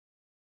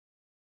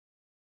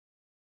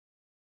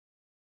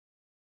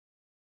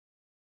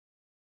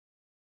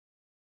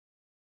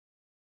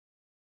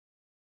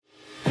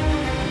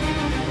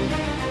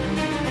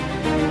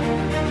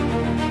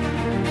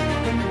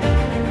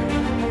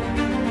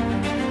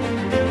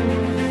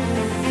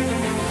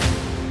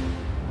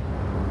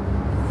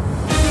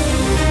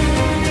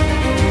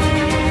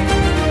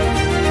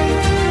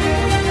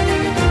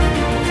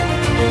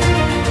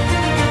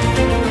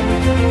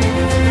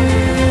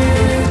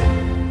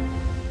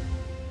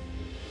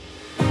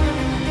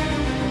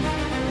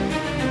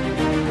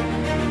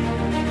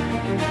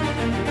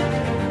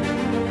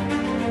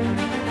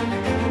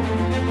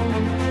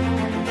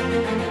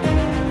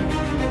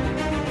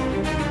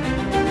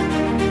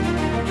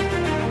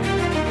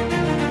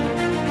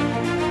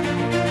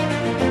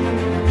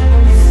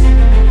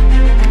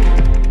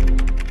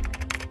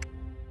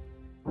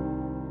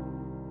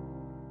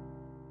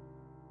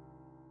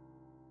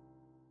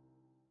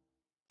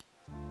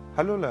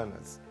Hello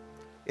learners.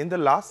 In the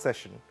last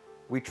session,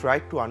 we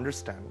tried to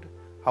understand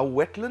how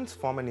wetlands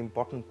form an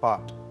important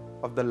part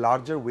of the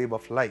larger web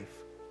of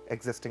life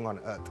existing on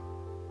Earth.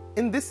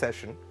 In this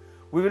session,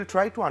 we will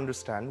try to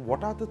understand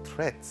what are the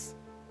threats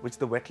which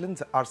the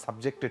wetlands are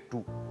subjected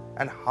to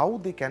and how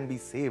they can be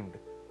saved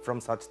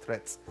from such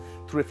threats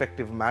through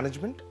effective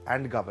management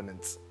and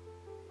governance.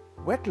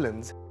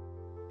 Wetlands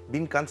have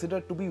been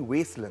considered to be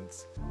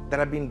wastelands that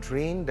have been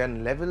drained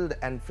and leveled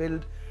and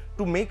filled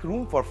to make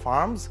room for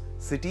farms,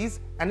 cities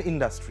and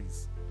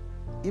industries.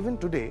 Even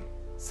today,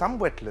 some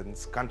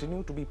wetlands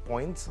continue to be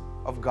points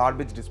of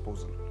garbage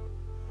disposal.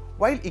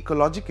 While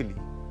ecologically,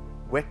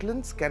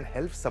 wetlands can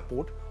help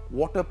support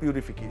water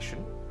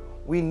purification,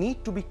 we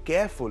need to be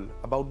careful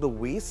about the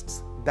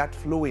wastes that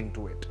flow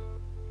into it.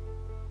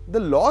 The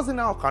laws in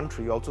our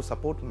country also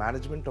support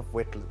management of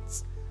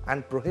wetlands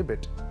and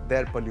prohibit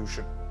their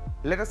pollution.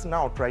 Let us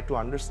now try to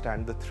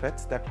understand the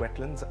threats that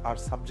wetlands are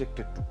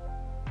subjected to.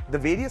 The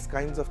various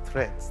kinds of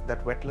threats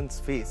that wetlands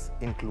face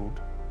include: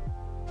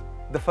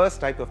 the first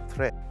type of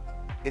threat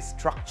is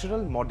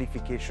structural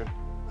modification.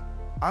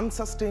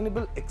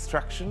 Unsustainable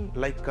extraction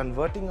like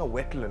converting a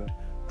wetland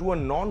to a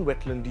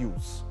non-wetland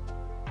use.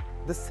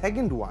 The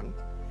second one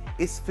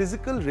is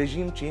physical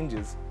regime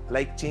changes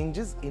like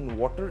changes in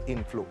water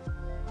inflow.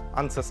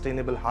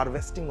 Unsustainable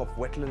harvesting of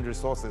wetland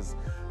resources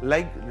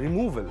like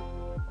removal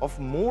of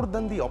more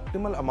than the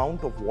optimal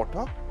amount of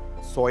water,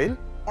 soil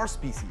or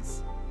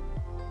species.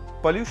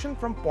 Pollution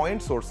from point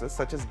sources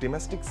such as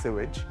domestic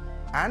sewage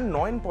and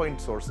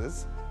non-point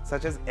sources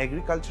such as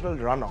agricultural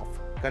runoff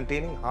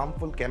containing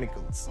harmful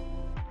chemicals.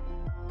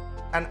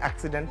 An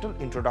accidental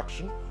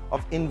introduction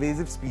of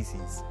invasive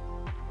species.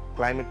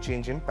 Climate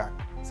change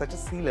impact such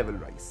as sea level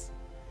rise.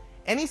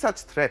 Any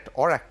such threat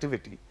or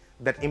activity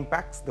that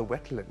impacts the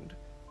wetland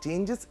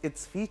changes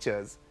its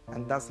features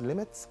and thus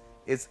limits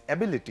its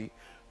ability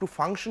to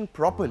function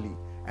properly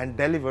and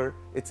deliver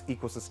its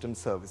ecosystem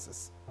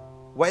services.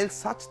 While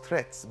such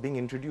threats being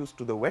introduced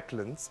to the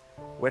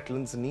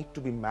wetlands need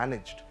to be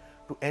managed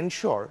to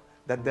ensure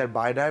that their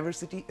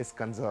biodiversity is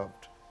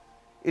conserved.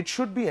 It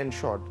should be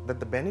ensured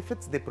that the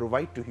benefits they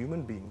provide to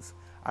human beings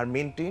are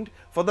maintained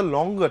for the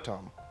longer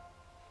term.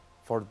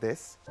 For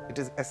this, it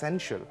is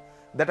essential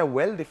that a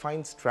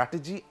well-defined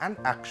strategy and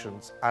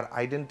actions are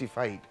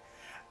identified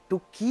to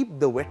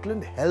keep the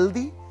wetland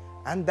healthy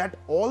and that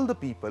all the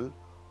people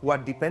who are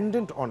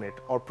dependent on it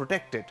or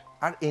protect it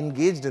are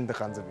engaged in the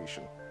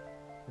conservation.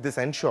 This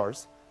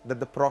ensures that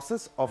the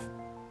process of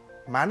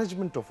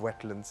management of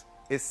wetlands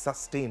is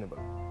sustainable.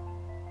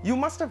 You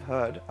must have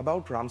heard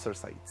about Ramsar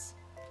sites.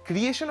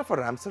 Creation of a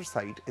Ramsar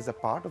site is a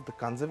part of the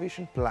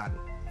conservation plan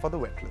for the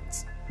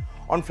wetlands.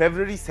 On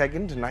February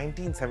 2nd,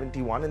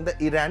 1971, in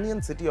the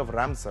Iranian city of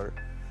Ramsar,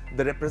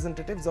 the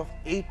representatives of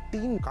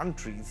 18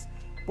 countries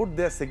put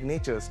their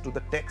signatures to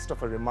the text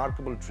of a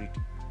remarkable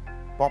treaty,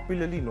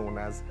 popularly known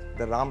as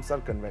the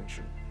Ramsar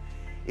Convention.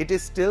 It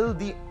is still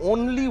the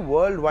only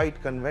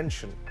worldwide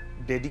convention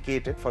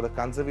dedicated for the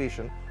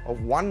conservation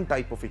of one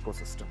type of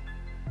ecosystem.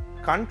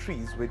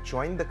 Countries which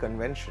join the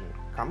convention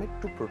commit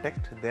to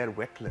protect their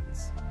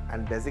wetlands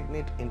and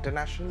designate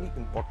internationally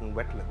important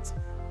wetlands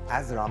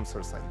as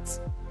Ramsar sites.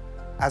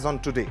 As on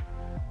today,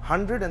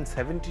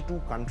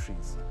 172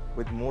 countries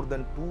with more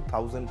than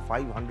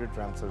 2,500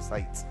 Ramsar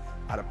sites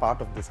are a part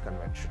of this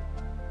convention.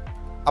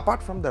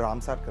 Apart from the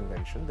Ramsar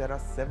Convention, there are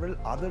several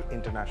other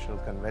international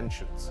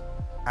conventions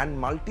and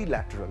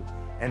multilateral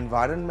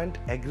environment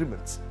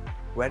agreements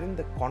wherein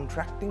the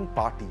contracting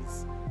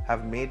parties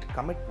have made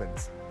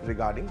commitments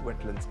regarding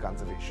wetlands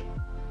conservation.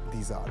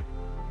 These are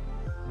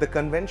the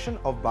Convention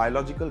of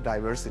Biological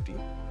Diversity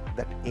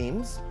that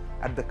aims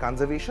at the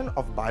conservation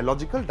of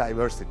biological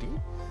diversity,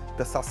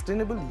 the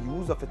sustainable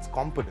use of its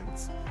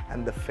components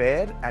and the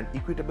fair and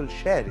equitable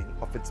sharing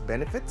of its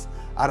benefits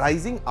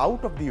arising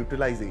out of the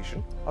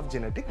utilization of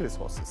genetic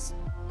resources.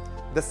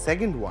 The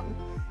second one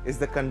is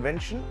the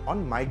Convention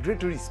on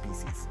Migratory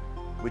Species,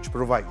 which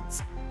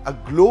provides a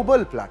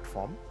global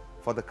platform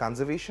for the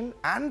conservation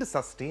and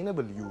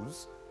sustainable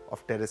use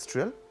of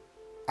terrestrial,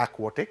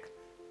 aquatic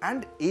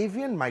and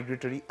avian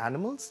migratory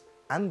animals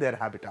and their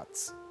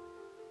habitats.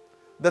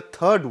 The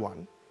third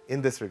one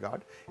in this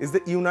regard is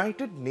the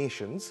United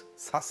Nations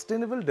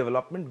Sustainable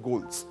Development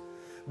Goals.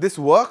 This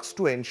works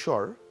to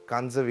ensure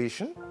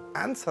conservation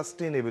and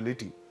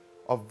sustainability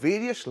of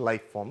various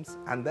life forms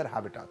and their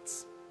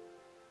habitats.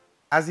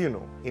 As you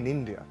know, in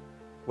India,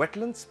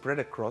 wetlands spread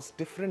across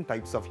different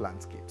types of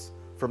landscapes,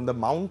 from the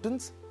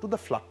mountains to the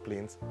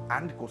floodplains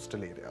and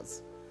coastal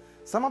areas.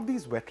 Some of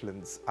these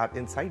wetlands are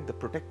inside the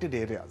protected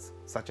areas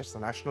such as the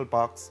national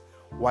parks,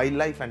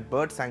 wildlife and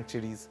bird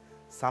sanctuaries.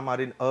 Some are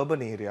in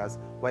urban areas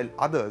while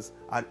others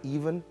are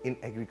even in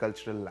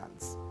agricultural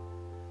lands.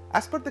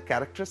 As per the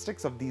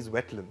characteristics of these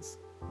wetlands,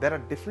 there are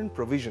different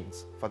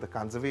provisions for the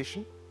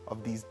conservation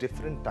of these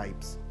different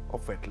types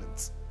of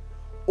wetlands.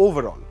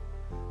 Overall,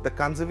 the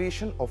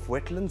conservation of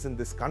wetlands in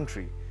this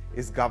country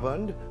is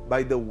governed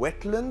by the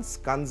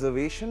Wetlands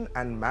Conservation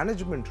and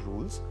Management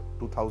Rules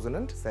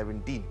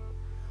 2017.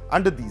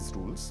 Under these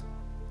rules,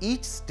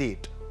 each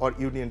state or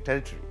union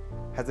territory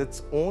has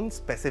its own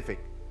specific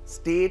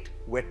state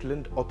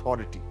wetland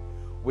authority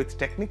with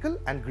technical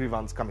and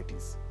grievance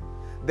committees.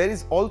 There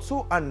is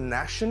also a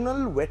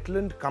national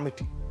wetland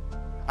committee.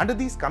 Under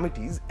these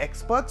committees,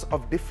 experts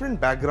of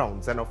different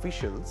backgrounds and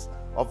officials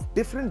of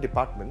different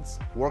departments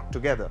work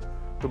together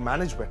to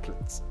manage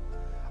wetlands.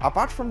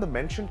 Apart from the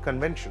mentioned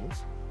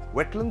conventions,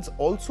 wetlands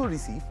also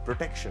receive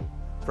protection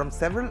from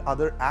several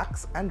other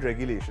acts and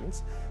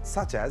regulations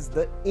such as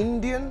the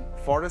Indian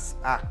Forests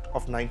Act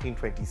of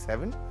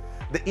 1927,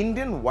 the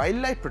Indian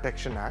Wildlife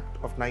Protection Act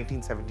of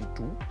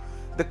 1972,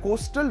 the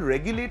Coastal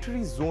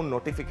Regulatory Zone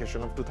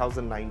Notification of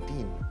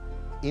 2019,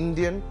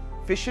 Indian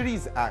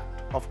Fisheries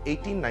Act of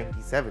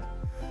 1897,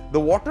 the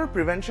Water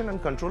Prevention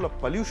and Control of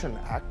Pollution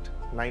Act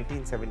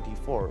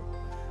 1974,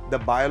 the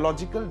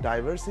Biological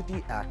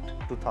Diversity Act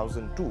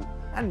 2002,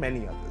 and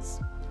many others.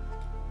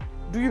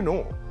 Do you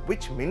know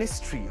which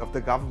ministry of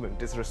the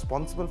government is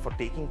responsible for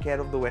taking care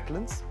of the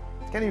wetlands?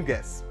 Can you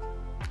guess?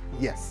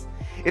 Yes,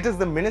 it is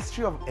the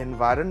Ministry of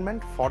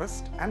Environment,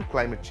 Forest and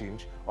Climate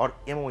Change, or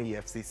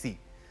MOEFCC,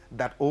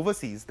 that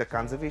oversees the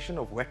conservation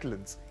of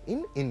wetlands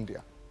in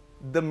India.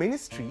 The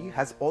ministry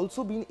has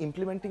also been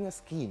implementing a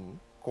scheme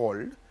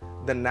called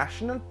the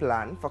National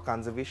Plan for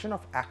Conservation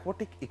of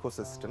Aquatic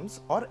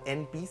Ecosystems, or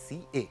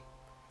NPCA,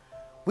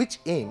 which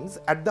aims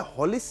at the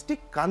holistic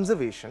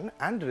conservation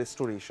and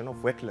restoration of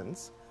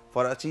wetlands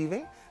for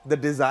achieving the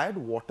desired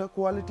water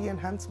quality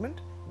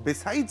enhancement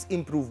besides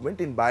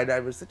improvement in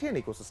biodiversity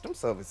and ecosystem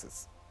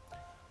services.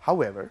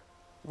 However,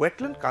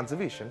 wetland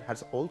conservation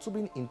has also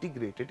been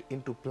integrated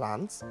into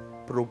plans,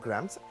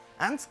 programs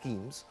and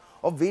schemes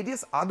of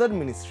various other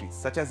ministries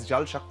such as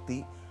Jal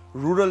Shakti,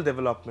 Rural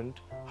Development,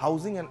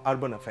 Housing and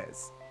Urban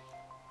Affairs.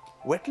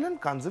 Wetland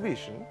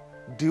conservation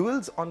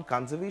dwells on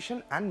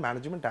conservation and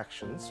management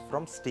actions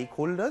from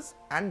stakeholders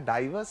and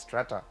diverse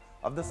strata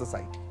of the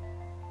society.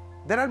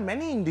 There are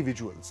many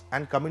individuals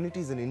and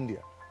communities in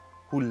India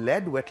who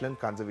led wetland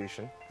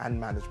conservation and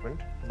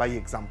management by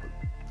example.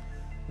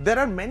 There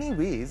are many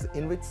ways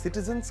in which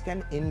citizens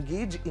can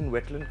engage in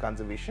wetland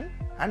conservation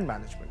and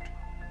management.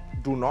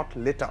 Do not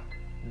litter,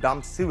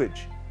 dump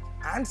sewage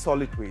and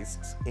solid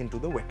wastes into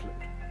the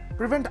wetland.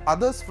 Prevent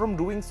others from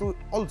doing so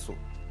also.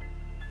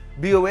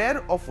 Be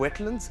aware of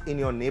wetlands in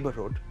your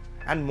neighborhood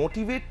and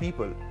motivate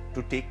people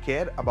to take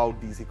care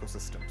about these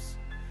ecosystems.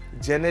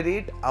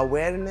 Generate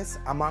awareness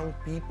among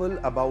people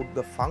about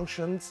the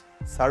functions,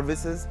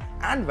 services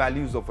and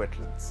values of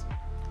wetlands.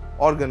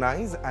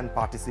 Organize and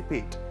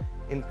participate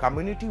in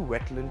community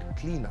wetland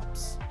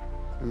cleanups.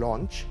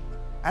 Launch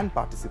and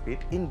participate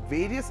in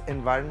various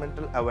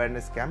environmental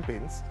awareness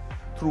campaigns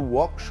through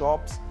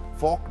workshops,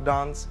 folk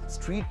dance,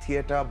 street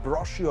theatre,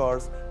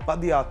 brochures,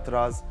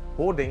 padyatras,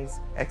 hoardings,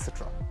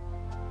 etc.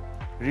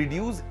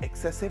 Reduce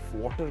excessive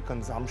water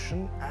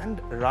consumption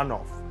and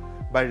runoff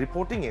by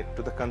reporting it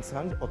to the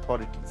concerned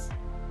authorities.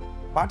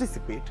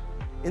 Participate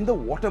in the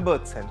water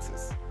birth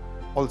census.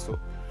 Also,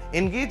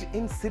 engage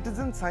in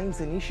citizen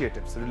science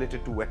initiatives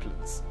related to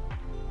wetlands.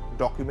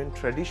 Document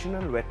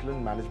traditional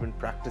wetland management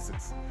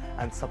practices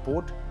and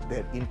support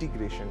their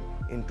integration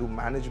into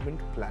management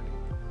planning.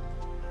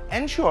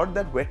 Ensure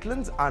that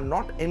wetlands are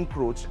not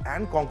encroached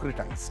and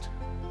concretized.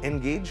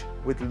 Engage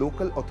with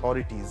local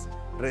authorities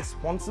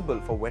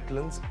responsible for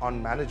wetlands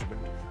on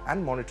management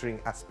and monitoring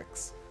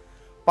aspects.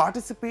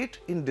 Participate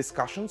in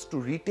discussions to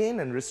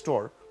retain and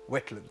restore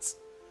wetlands.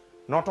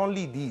 Not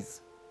only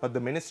these, but the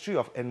Ministry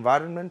of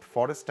Environment,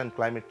 Forest and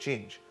Climate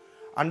Change,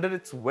 under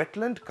its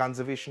Wetland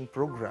Conservation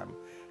Program,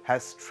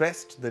 has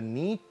stressed the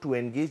need to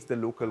engage the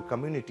local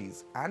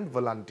communities and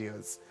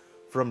volunteers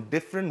from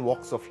different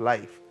walks of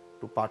life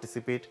to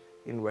participate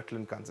in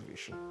wetland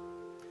conservation.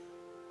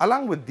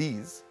 Along with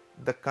these,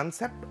 the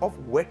concept of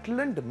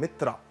Wetland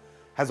Mitra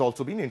has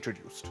also been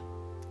introduced.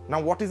 Now,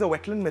 what is a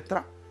Wetland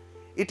Mitra?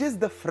 It is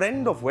the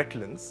friend of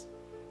wetlands,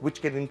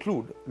 which can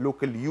include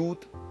local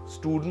youth,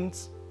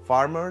 students,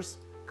 farmers,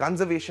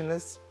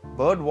 conservationists,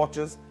 bird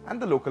watchers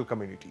and the local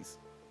communities.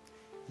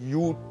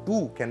 You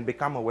too can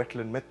become a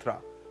Wetland Mitra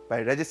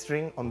by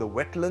registering on the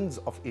Wetlands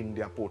of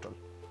India portal.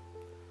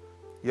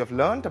 You have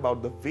learnt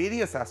about the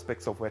various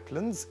aspects of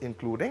wetlands,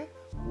 including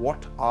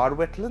what are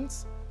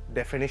wetlands,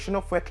 definition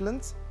of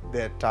wetlands,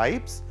 their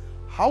types,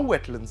 how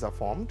wetlands are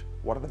formed,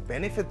 what are the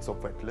benefits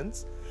of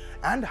wetlands,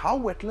 and how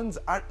wetlands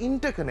are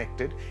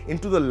interconnected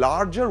into the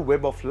larger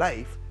web of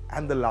life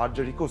and the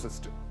larger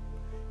ecosystem.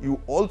 You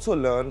also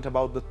learned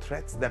about the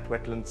threats that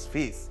wetlands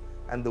face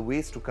and the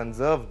ways to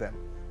conserve them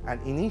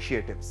and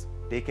initiatives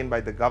taken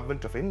by the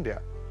Government of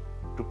India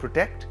to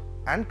protect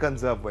and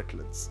conserve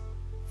wetlands.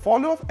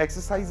 Follow-up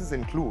exercises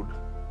include: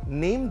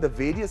 name the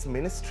various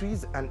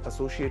ministries and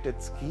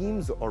associated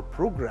schemes or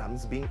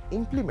programs being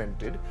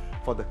implemented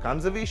for the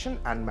conservation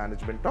and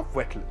management of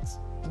wetlands.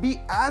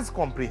 Be as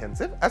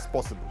comprehensive as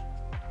possible.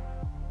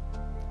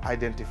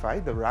 Identify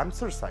the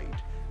Ramsar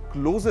site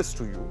closest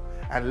to you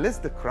and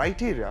list the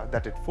criteria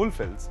that it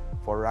fulfills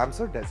for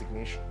Ramsar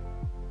designation.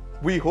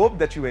 We hope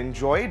that you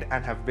enjoyed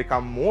and have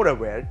become more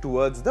aware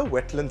towards the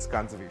wetlands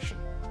conservation.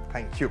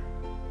 Thank you.